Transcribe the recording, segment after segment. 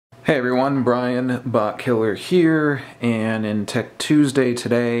Hey everyone, Brian Bot Killer here, and in Tech Tuesday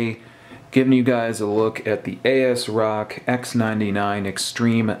today, giving you guys a look at the Asrock X99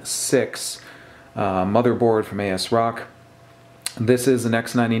 Extreme 6 motherboard from Asrock. This is an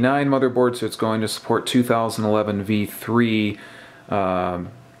X99 motherboard, so it's going to support 2011 V3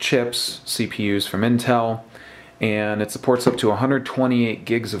 chips, CPUs from Intel, and it supports up to 128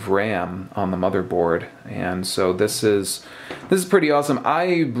 gigs of RAM on the motherboard. And so this is pretty awesome.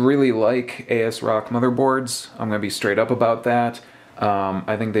 I really like Asrock motherboards. I'm going to be straight up about that.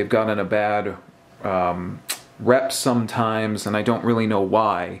 I think they've gotten a bad rep sometimes, and I don't really know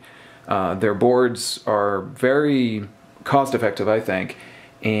why. Their boards are very cost effective, I think,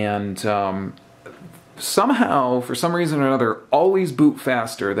 and somehow, for some reason or another, always boot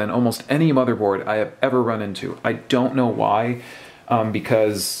faster than almost any motherboard I have ever run into. I don't know why,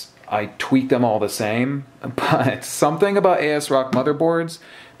 because I tweak them all the same, but something about Asrock motherboards,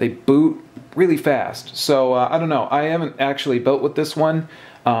 they boot really fast. So I don't know, I haven't actually built with this one.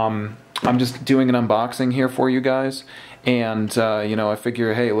 I'm just doing an unboxing here for you guys, and you know, I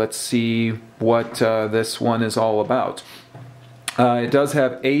figure, hey, let's see what this one is all about. It does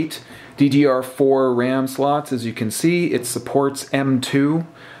have 8 DDR4 RAM slots. As you can see, it supports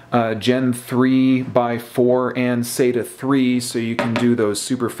M2, Gen 3 by 4, and SATA 3, so you can do those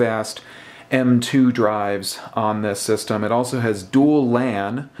super fast M2 drives on this system. It also has dual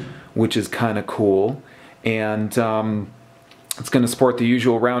LAN, which is kind of cool, and it's going to support the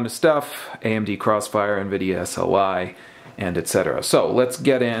usual round of stuff: AMD Crossfire, NVIDIA SLI, and etc. So let's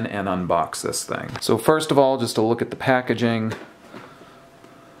get in and unbox this thing. So first of all, just a look at the packaging.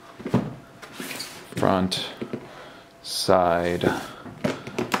 Front, side,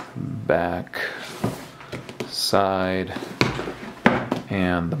 back, side,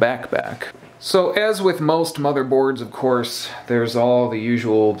 and the back. So as with most motherboards, of course, there's all the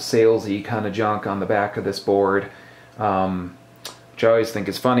usual salesy kind of junk on the back of this board, which I always think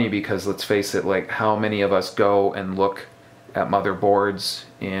is funny because, let's face it, like, how many of us go and look at motherboards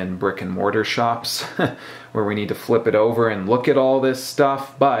in brick and mortar shops where we need to flip it over and look at all this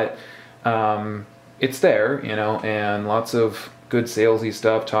stuff, but it's there, you know, and lots of good salesy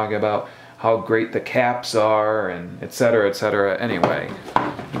stuff talking about how great the caps are and etc, etc. Anyway,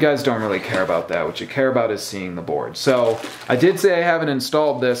 you guys don't really care about that. What you care about is seeing the board. So I did say I haven't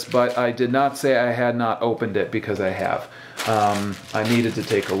installed this, but I did not say I had not opened it, because I have. I needed to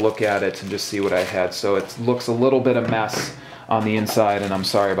take a look at it and just see what I had. So it looks a little bit a mess on the inside, and I'm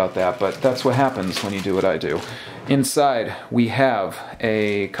sorry about that, but that's what happens when you do what I do. Inside we have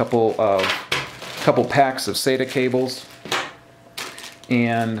a couple packs of SATA cables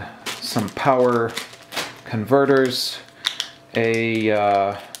and some power converters.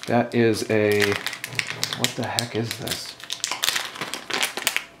 That is a, what the heck is this?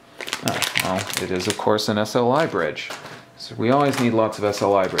 Oh, well, it is of course an SLI bridge. So we always need lots of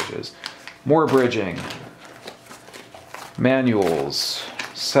SLI bridges. More bridging, manuals,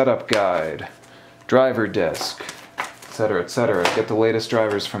 setup guide, driver disk, etc, etc. Get the latest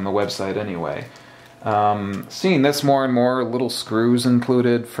drivers from the website anyway. Seeing this more and more, little screws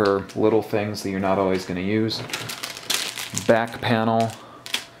included for little things that you're not always going to use. Back panel,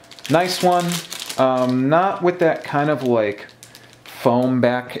 nice one, not with that kind of like foam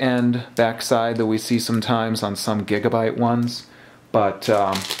backside that we see sometimes on some gigabyte ones, but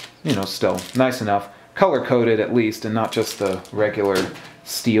you know, still nice enough. Color coded at least, and not just the regular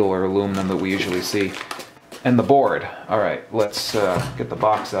steel or aluminum that we usually see. And the board. Alright, let's get the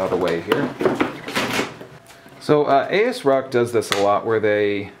box out of the way here. So Asrock does this a lot, where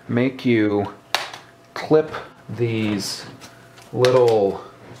they make you clip these little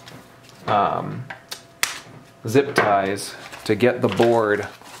zip ties to get the board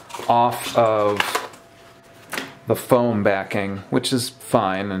off of the foam backing, which is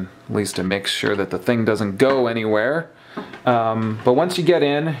fine, and at least it makes sure that the thing doesn't go anywhere. But once you get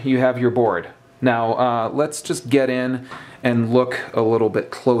in, you have your board. Now, let's just get in and look a little bit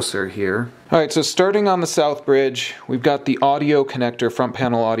closer here. Alright, so starting on the south bridge, we've got the audio connector, front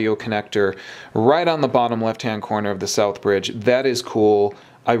panel audio connector, right on the bottom left-hand corner of the south bridge. That is cool.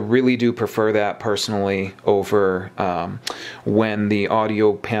 I really do prefer that personally over when the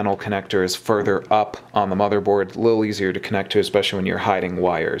audio panel connector is further up on the motherboard. A little easier to connect to, especially when you're hiding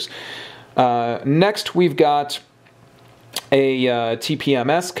wires. Next, we've got a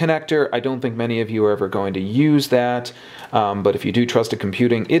Tpms connector. I don't think many of you are ever going to use that, but if you do trusted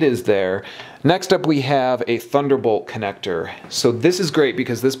computing, it is there. Next up we have a Thunderbolt connector. So this is great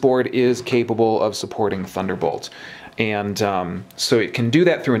because this board is capable of supporting Thunderbolt. And so it can do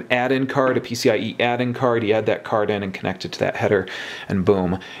that through an add-in card, a PCIe add-in card. You add that card in and connect it to that header, and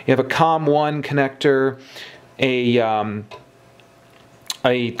boom. You have a COM1 connector,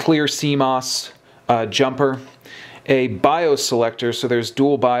 a clear CMOS jumper, a BIOS selector, so there's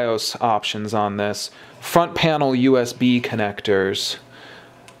dual BIOS options on this, front panel USB connectors,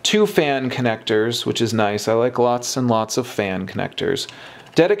 2 fan connectors, which is nice. I like lots and lots of fan connectors.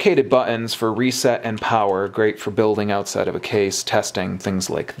 Dedicated buttons for reset and power, great for building outside of a case, testing, things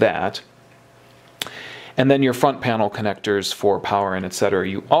like that. And then your front panel connectors for power and etc.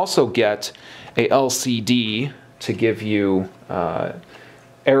 You also get a LCD to give you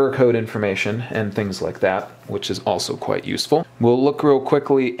error code information and things like that, which is also quite useful. We'll look real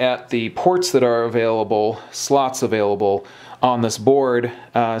quickly at the ports that are available, slots available on this board.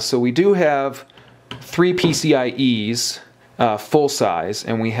 So we do have 3 PCIEs, full size,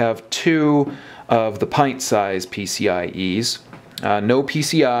 and we have 2 of the pint size PCIEs. No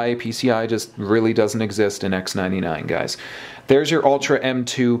PCI. PCI just really doesn't exist in X99, guys. There's your Ultra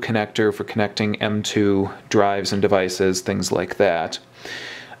M2 connector for connecting M2 drives and devices, things like that.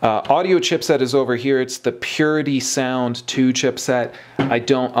 Audio chipset is over here. It's the Purity Sound 2 chipset. I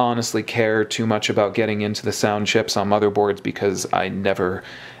don't honestly care too much about getting into the sound chips on motherboards because I never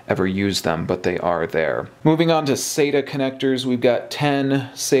ever use them, but they are there. Moving on to SATA connectors, we've got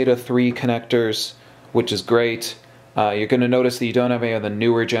 10 SATA 3 connectors, which is great. You're going to notice that you don't have any of the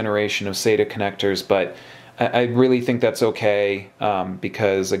newer generation of SATA connectors, but I really think that's okay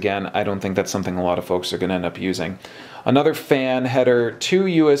because, again, I don't think that's something a lot of folks are going to end up using. Another fan header, 2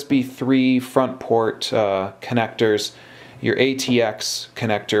 USB 3 front port connectors, your ATX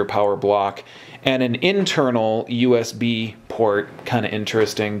connector power block, and an internal USB port. Kind of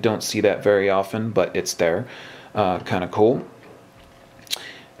interesting. Don't see that very often, but it's there. Kind of cool.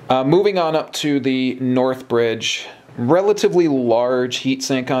 Moving on up to the North Bridge. Relatively large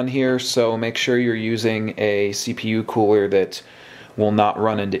heatsink on here, so make sure you're using a CPU cooler that will not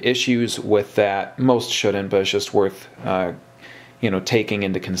run into issues with that. Most shouldn't, but it's just worth taking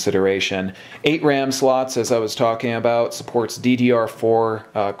into consideration. 8 RAM slots, as I was talking about, supports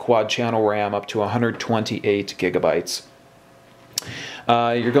DDR4 quad channel RAM up to 128 gigabytes.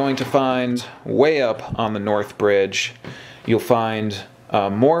 You're going to find way up on the North Bridge, you'll find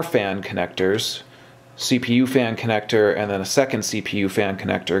more fan connectors, CPU fan connector, and then a second CPU fan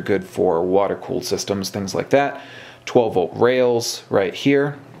connector, good for water-cooled systems, things like that. 12-volt rails right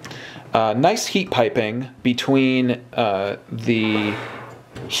here. Nice heat piping between the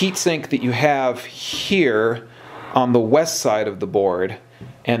heatsink that you have here on the west side of the board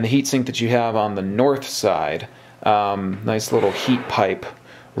and the heatsink that you have on the north side. Nice little heat pipe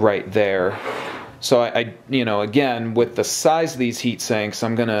right there. So again, with the size of these heat sinks,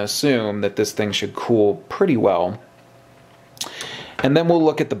 I'm going to assume that this thing should cool pretty well. And then we'll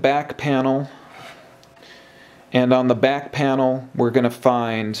look at the back panel. And on the back panel, we're going to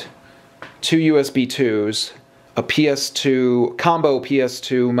find 2 USB 2s, a PS2, combo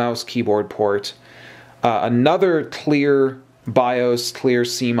PS2 mouse keyboard port, another clear BIOS, clear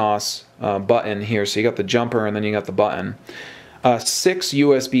CMOS button here. So you got the jumper and then you got the button. 6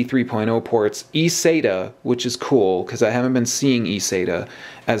 USB 3.0 ports, eSATA, which is cool because I haven't been seeing eSATA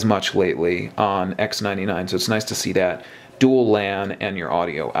as much lately on X99, so it's nice to see that. Dual LAN and your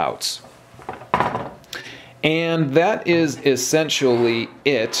audio outs. And that is essentially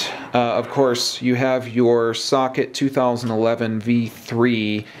it. Of course, you have your socket 2011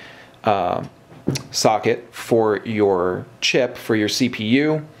 V3 socket for your chip, for your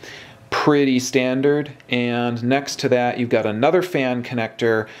CPU. Pretty standard. And next to that, you've got another fan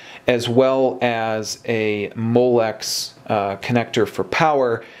connector as well as a Molex connector for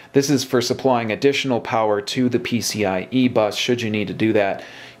power. This is for supplying additional power to the PCIe bus should you need to do that.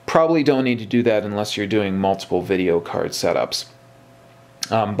 Probably don't need to do that unless you're doing multiple video card setups.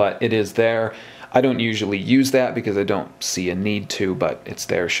 But it is there. I don't usually use that because I don't see a need to, but it's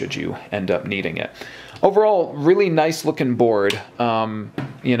there should you end up needing it. Overall, really nice looking board.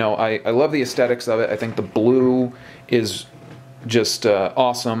 I love the aesthetics of it. I think the blue is just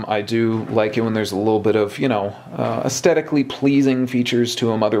awesome. I do like it when there's a little bit of, aesthetically pleasing features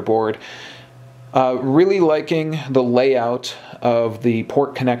to a motherboard. Really liking the layout of the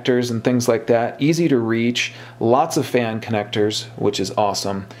port connectors and things like that. Easy to reach, lots of fan connectors, which is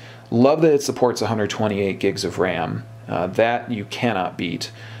awesome. Love that it supports 128 gigs of RAM. That you cannot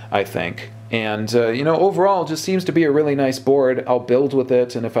beat, I think. And, overall, it just seems to be a really nice board. I'll build with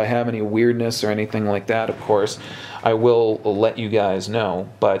it, and if I have any weirdness or anything like that, of course, I will let you guys know.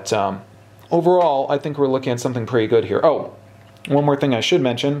 But overall, I think we're looking at something pretty good here. Oh, one more thing I should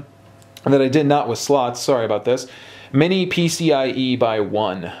mention that I did not with slots, sorry about this. mini PCIe by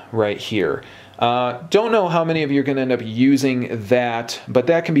 1 right here. Don't know how many of you are going to end up using that, but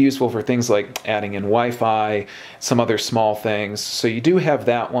that can be useful for things like adding in Wi-Fi, some other small things. So you do have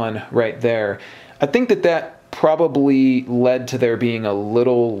that one right there. I think that probably led to there being a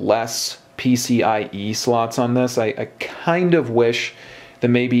little less PCIe slots on this. I kind of wish that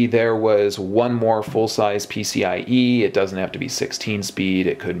maybe there was one more full-size PCIe. It doesn't have to be 16 speed.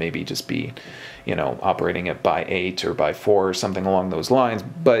 It could maybe just be, you know, operating it by 8 or by 4 or something along those lines,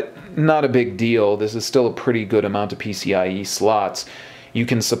 but not a big deal. This is still a pretty good amount of PCIe slots. You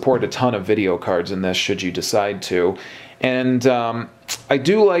can support a ton of video cards in this should you decide to. And I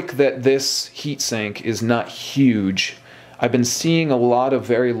do like that this heatsink is not huge. I've been seeing a lot of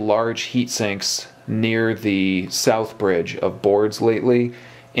very large heatsinks near the south bridge of boards lately,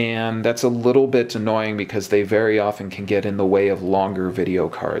 and that's a little bit annoying because they very often can get in the way of longer video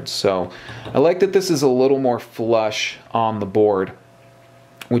cards. So I like that this is a little more flush on the board,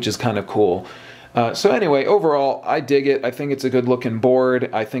 which is kind of cool. So anyway, overall, I dig it. I think it's a good looking board.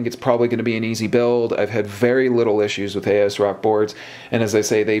 I think it's probably going to be an easy build. I've had very little issues with Asrock boards, and as I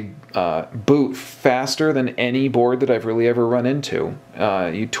say, they boot faster than any board that I've really ever run into.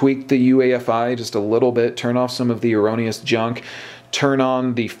 You tweak the UEFI just a little bit, turn off some of the erroneous junk, turn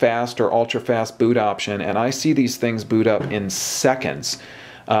on the fast or ultra-fast boot option, and I see these things boot up in seconds.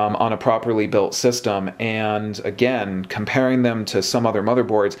 On a properly built system. And again, comparing them to some other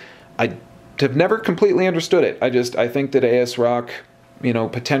motherboards, I have never completely understood it. I think that Asrock, you know,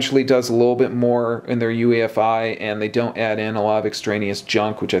 potentially does a little bit more in their UEFI, and they don't add in a lot of extraneous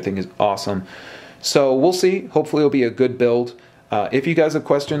junk, which I think is awesome. So we'll see. Hopefully it'll be a good build. If you guys have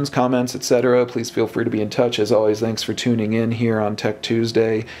questions, comments, etc., please feel free to be in touch. As always, thanks for tuning in here on Tech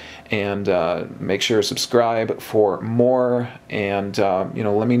Tuesday, and make sure to subscribe for more. And you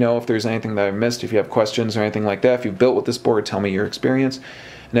know, let me know if there's anything that I missed. If you have questions or anything like that, if you built with this board, tell me your experience.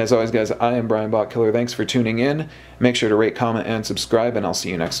 And as always, guys, I am Brian Botkiller. Thanks for tuning in. Make sure to rate, comment, and subscribe, and I'll see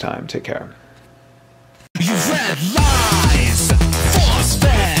you next time. Take care.